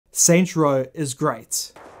Saints Row is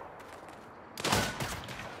great.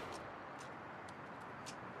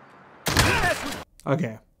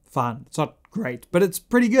 Okay, fine. It's not great, but it's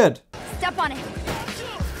pretty good. Step on it.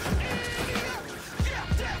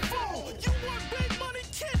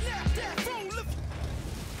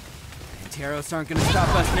 Terrorists aren't gonna stop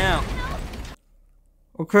us now.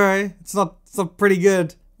 Okay, it's not pretty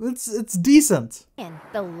good. It's decent. And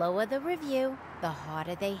the lower the review, the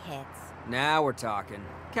harder they hit. Now we're talking.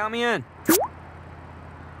 Count me in.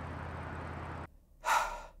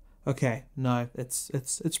 Okay, no,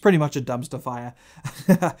 it's pretty much a dumpster fire.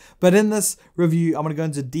 But in this review, I'm gonna go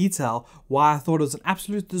into detail why I thought it was an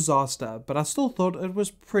absolute disaster, but I still thought it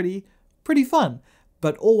was pretty fun.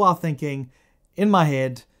 But all while thinking, in my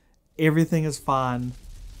head, everything is fine,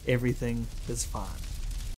 everything is fine.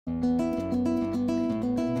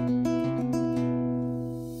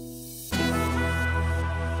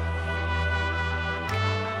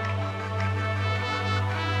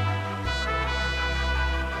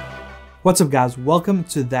 What's up guys, welcome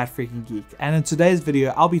to That Freaking Geek, and in today's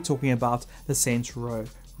video I'll be talking about the Saints Row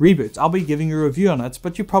reboot. I'll be giving you a review on it,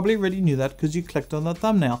 but you probably already knew that because you clicked on the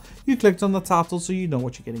thumbnail. You clicked on the title, so you know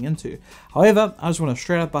what you're getting into. However, I just want to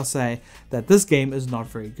straight up by say that this game is not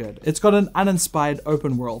very good. It's got an uninspired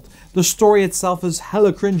open world. The story itself is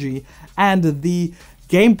hella cringy, and the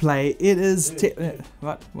gameplay, it is...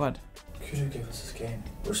 What? Kudo gave us this game.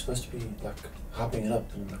 We're supposed to be like hyping it up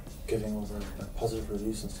and like giving all the positive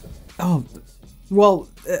reviews and stuff. Oh, well,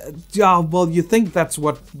 yeah, well, you think that's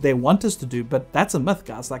what they want us to do, but that's a myth,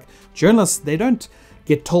 guys. Like, journalists, they don't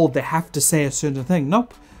get told they have to say a certain thing.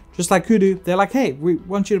 Nope. Just like Kudo, they're like, hey, we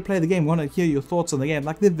want you to play the game. We want to hear your thoughts on the game.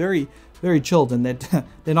 Like, they're very, very chilled, and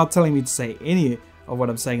they're not telling me to say any of what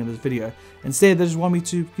I'm saying in this video. Instead, they just want me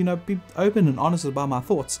to, you know, be open and honest about my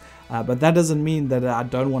thoughts. But that doesn't mean that I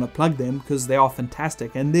don't want to plug them, because they are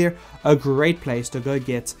fantastic, and they're a great place to go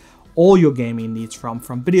get all your gaming needs from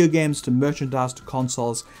video games to merchandise to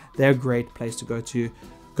consoles. They're a great place to go to.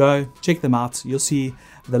 Go check them out. You'll see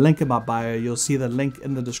the link in my bio. You'll see the link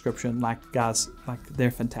in the description. Like, guys, like, they're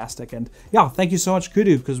fantastic. And yeah, thank you so much,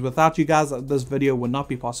 Kudo, because without you guys, this video would not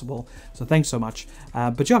be possible. So thanks so much.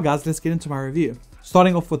 But yeah, guys, let's get into my review.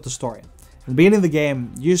 Starting off with the story. In the beginning of the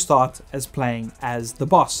game, you start as playing as the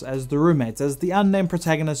boss, as the roommates, as the unnamed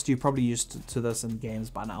protagonist. You're probably used to this in games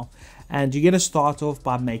by now. And you get to start off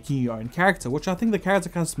by making your own character, which I think the character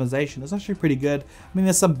customization is actually pretty good. I mean,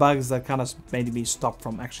 there's some bugs that kind of made me stop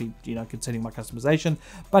from actually, you know, continuing my customization.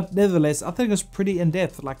 But nevertheless, I think it's pretty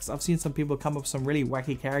in-depth. Like, I've seen some people come up with some really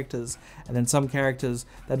wacky characters, and then some characters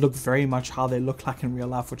that look very much how they look like in real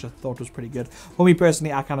life, which I thought was pretty good. For me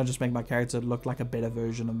personally, I kind of just make my character look like a better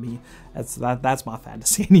version of me. That's my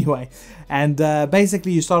fantasy anyway. And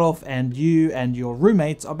basically you start off and you and your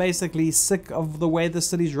roommates are basically sick of the way the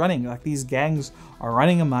city's running. Like, these gangs are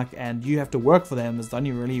running amok and you have to work for them. It's the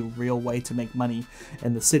only really real way to make money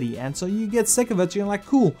in the city. And so you get sick of it. You're like,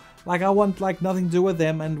 cool, like, I want like nothing to do with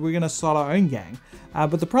them, and we're gonna start our own gang.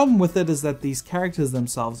 But the problem with it is that these characters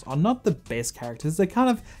themselves are not the best characters. They're kind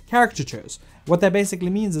of caricatures. What that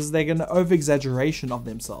basically means is they're an over-exaggeration of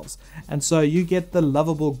themselves. And so you get the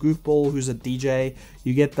lovable goofball who's a DJ,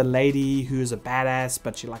 you get the lady who's a badass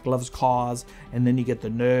but she like loves cars, and then you get the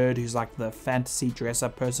nerd who's like the fantasy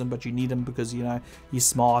dress-up person, but you need him because, you know, he's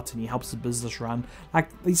smart and he helps the business run. Like,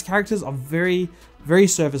 these characters are very, very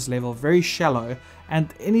surface level, very shallow,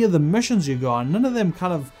 and any of the missions you go on, none of them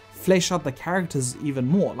kind of flesh out the characters even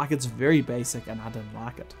more. Like, it's very basic and I didn't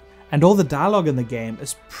like it. And all the dialogue in the game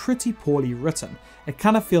is pretty poorly written. It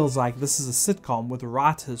kind of feels like this is a sitcom with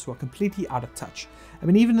writers who are completely out of touch. I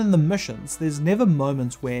mean, even in the missions, there's never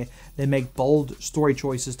moments where they make bold story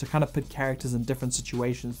choices to kind of put characters in different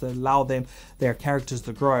situations that allow their characters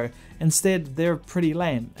to grow. Instead, they're pretty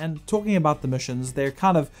lame. And talking about the missions, they're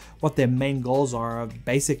kind of what their main goals are.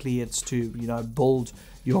 Basically, it's to, you know, build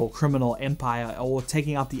your criminal empire or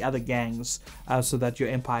taking out the other gangs so that your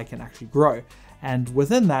empire can actually grow. And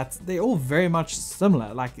within that, they're all very much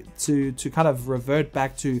similar. Like, to kind of revert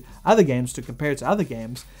back to other games, to compare it to other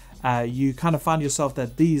games, you kind of find yourself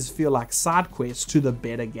that these feel like side quests to the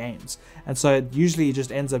better games. And so it usually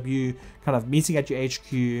just ends up you kind of meeting at your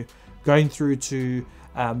HQ, going through to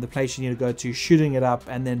the place you need to go to, shooting it up,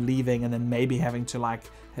 and then leaving, and then maybe having to like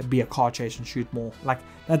be a car chase and shoot more. Like,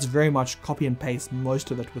 that's very much copy and paste, most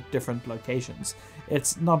of it with different locations.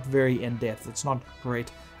 It's not very in-depth. It's not great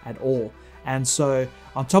at all. And so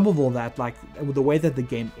on top of all that, like, with the way that the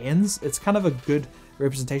game ends, it's kind of a good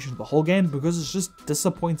representation of the whole game because it's just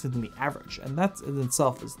disappointingly average, and that in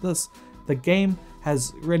itself is this the game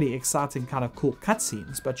has really exciting kind of cool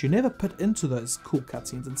cutscenes, but you never put into those cool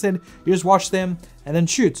cutscenes. Instead, you just watch them and then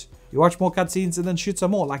shoot. You watch more cutscenes and then shoot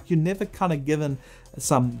some more. Like, you're never kind of given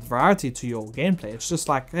some variety to your gameplay. It's just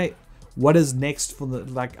like, hey, what is next for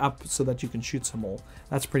the up so that you can shoot some more?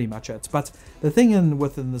 That's pretty much it. But the thing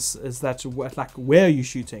within this is that where are you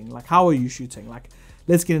shooting? Like, how are you shooting? Like,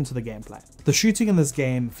 let's get into the gameplay. The shooting in this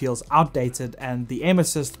game feels outdated, and the aim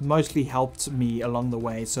assist mostly helped me along the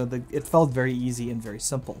way, so it felt very easy and very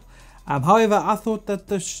simple. However, I thought that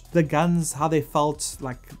the guns, how they felt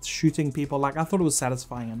like shooting people, like I thought it was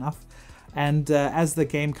satisfying enough. And as the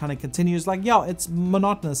game kind of continues, like, yeah, it's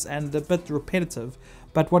monotonous and a bit repetitive,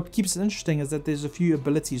 but what keeps it interesting is that there's a few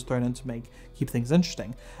abilities thrown in to keep things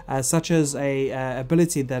interesting, such as a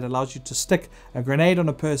ability that allows you to stick a grenade on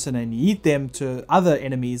a person and you eat them to other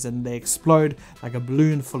enemies and they explode like a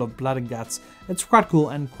balloon full of blood and guts. It's quite cool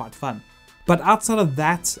and quite fun. But outside of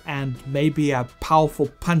that, and maybe a powerful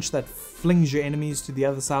punch that flings your enemies to the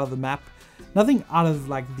other side of the map, nothing out of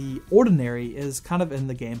like the ordinary is kind of in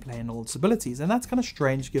the gameplay and all its abilities, and that's kind of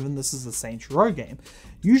strange given this is a Saints Row game.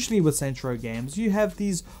 Usually with Saints Row games, you have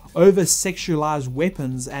these over-sexualized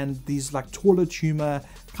weapons and these like toilet humor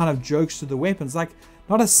kind of jokes to the weapons. Like,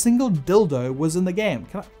 not a single dildo was in the game.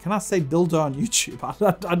 Can I say dildo on YouTube?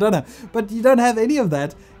 I don't know. But you don't have any of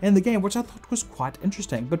that in the game, which I thought was quite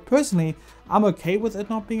interesting. But personally, I'm okay with it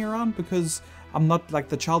not being around because I'm not like,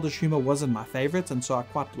 the childish humor wasn't my favorite, and so I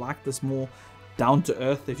quite like this more down to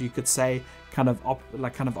earth, if you could say, kind of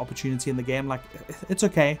opportunity in the game. Like, it's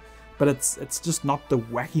okay, but it's just not the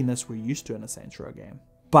wackiness we're used to in a Saints Row game.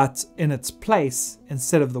 But in its place,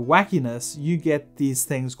 instead of the wackiness, you get these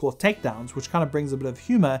things called takedowns, which kind of brings a bit of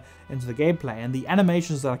humor into the gameplay. And the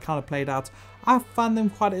animations that are kind of played out, I find them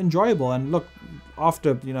quite enjoyable. And look,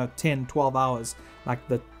 after 10, 12 hours, like,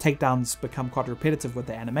 the takedowns become quite repetitive with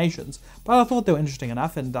the animations. But I thought they were interesting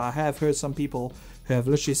enough, and I have heard some people who have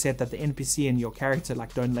literally said that the NPC and your character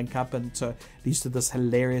like don't link up, and so leads to this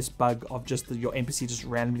hilarious bug of just your NPC just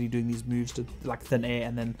randomly doing these moves to like thin air,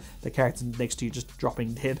 and then the character next to you just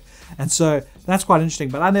dropping dead. And so that's quite interesting,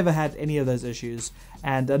 but I never had any of those issues.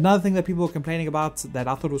 And another thing that people were complaining about that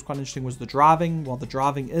I thought was quite interesting was the driving. Well, the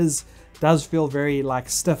driving does feel very like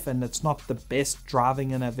stiff, and it's not the best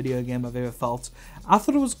driving in a video game I've ever felt. I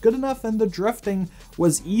thought it was good enough, and the drifting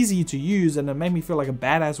was easy to use, and it made me feel like a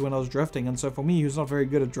badass when I was drifting. And so for me, who's not very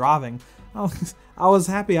good at driving, I was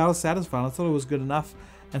happy, I was satisfied. I thought it was good enough,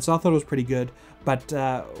 and so I thought it was pretty good. But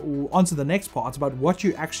on to the next part about what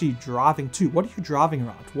you're actually driving to. What are you driving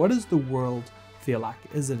around? What does the world feel like?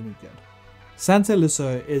 Is it any good? Santa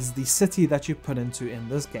Luso is the city that you put into in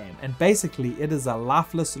this game, and basically it is a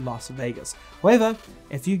lifeless Las Vegas. However,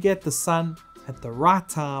 if you get the sun at the right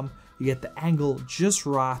time, you get the angle just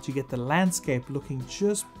right, you get the landscape looking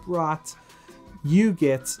just right, you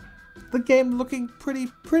get the game looking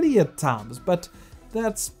pretty at times. But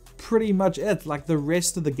that's pretty much it. Like, the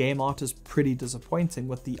rest of the game art is pretty disappointing,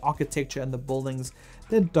 with the architecture and the buildings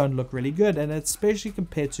that don't look really good, and especially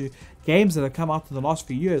compared to games that have come out in the last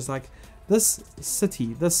few years. Like, this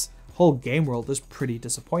city, this whole game world is pretty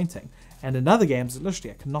disappointing. And in other games,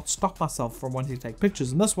 literally, I cannot stop myself from wanting to take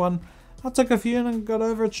pictures. In this one, I took a few and got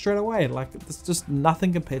over it straight away. Like, it's just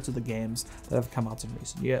nothing compared to the games that have come out in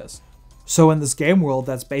recent years. So in this game world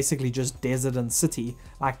that's basically just desert and city,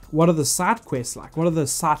 like, what are the side quests like? What are the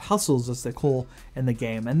side hustles, as they call in the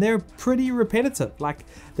game? And they're pretty repetitive. Like,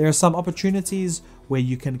 there are some opportunities where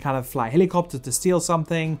you can kind of fly a helicopter to steal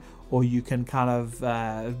something, or you can kind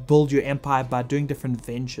of build your empire by doing different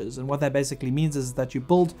ventures. And what that basically means is that you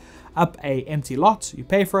build up a empty lot, you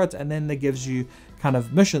pay for it, and then it gives you kind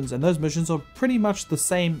of missions, and those missions are pretty much the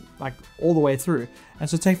same like all the way through. And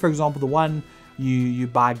so take, for example, the one you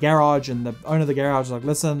buy a garage, and the owner of the garage is like,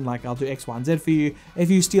 listen, like, I'll do X, Y, and Z for you if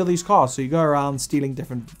you steal these cars. So you go around stealing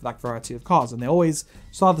different like variety of cars, and they always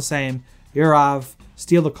start the same. You arrive,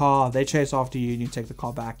 steal the car, they chase after you, and you take the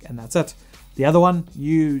car back, and that's it. The other one,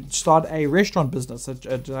 you start a restaurant business,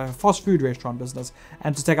 a fast food restaurant business,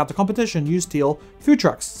 and to take out the competition, you steal food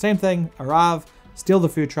trucks. Same thing, arrive, steal the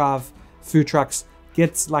food trucks,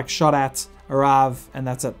 get like shot at, arrive, and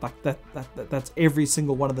that's it. Like that's every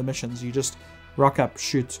single one of the missions. You just rock up,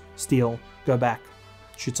 shoot, steal, go back,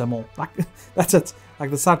 shoot some more. Like, that's it. Like,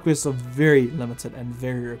 the side quests are very limited and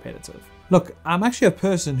very repetitive. Look, I'm actually a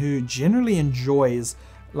person who generally enjoys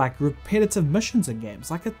like repetitive missions in games.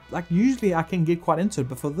 Like usually I can get quite into it,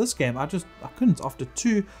 but for this game I couldn't. After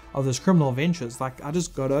 2 of those criminal adventures, like, I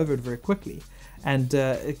just got over it very quickly. And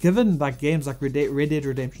given like games like Red Dead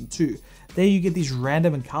Redemption 2, there you get these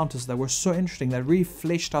random encounters that were so interesting, that really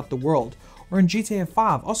fleshed out the world. Or in GTA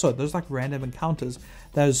 5, also those like random encounters,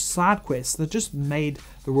 those side quests that just made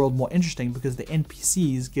the world more interesting because the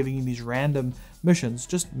NPCs giving you these random missions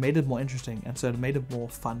just made it more interesting, and so it made it more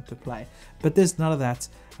fun to play. But there's none of that.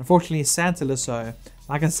 Unfortunately, Santa Lisso,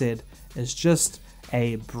 like I said, is just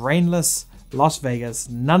a brainless Las Vegas,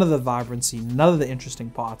 none of the vibrancy, none of the interesting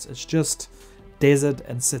parts. It's just desert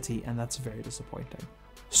and city, and that's very disappointing.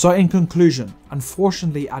 So in conclusion,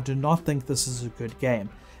 unfortunately, I do not think this is a good game.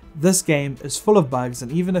 This game is full of bugs,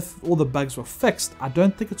 and even if all the bugs were fixed, I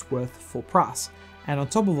don't think it's worth full price. And on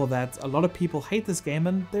top of all that, a lot of people hate this game,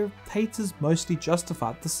 and their hate is mostly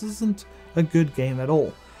justified. This isn't a good game at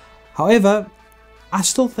all. However, I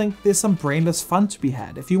still think there's some brainless fun to be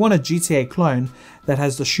had. If you want a GTA clone that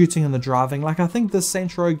has the shooting and the driving, like I think this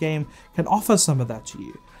Saints Row game can offer some of that to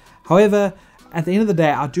you. However, at the end of the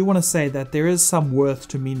day, I do want to say that there is some worth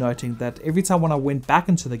to me noting that every time when I went back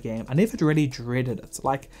into the game, I never really dreaded it.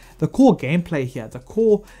 Like, the core gameplay here, the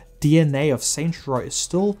core DNA of Saints Row is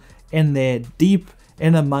still in there, deep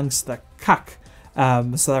in amongst the cuck,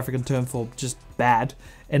 South African term for just bad,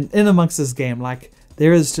 and in amongst this game, like,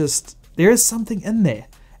 there is something in there.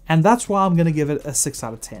 And that's why I'm going to give it a 6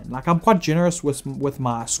 out of 10. Like, I'm quite generous with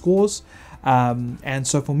my scores. And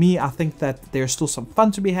so for me, I think that there's still some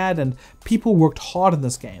fun to be had, and people worked hard in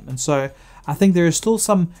this game. And so I think there is still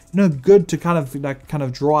some, good to kind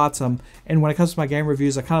of draw out some. And when it comes to my game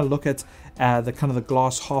reviews, I kind of look at the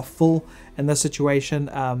glass half full in this situation.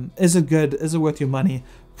 Is it good? Is it worth your money?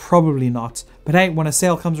 Probably not. But hey, when a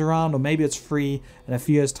sale comes around, or maybe it's free in a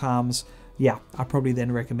few years' times, yeah, I probably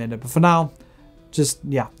then recommend it. But for now,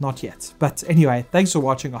 not yet. But anyway, thanks for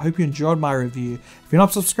watching. I hope you enjoyed my review. If you're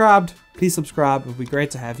not subscribed, please subscribe. It would be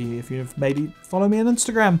great to have you. If you maybe follow me on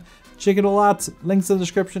Instagram, check it all out. Links in the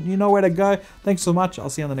description. You know where to go. Thanks so much. I'll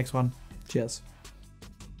see you on the next one. Cheers.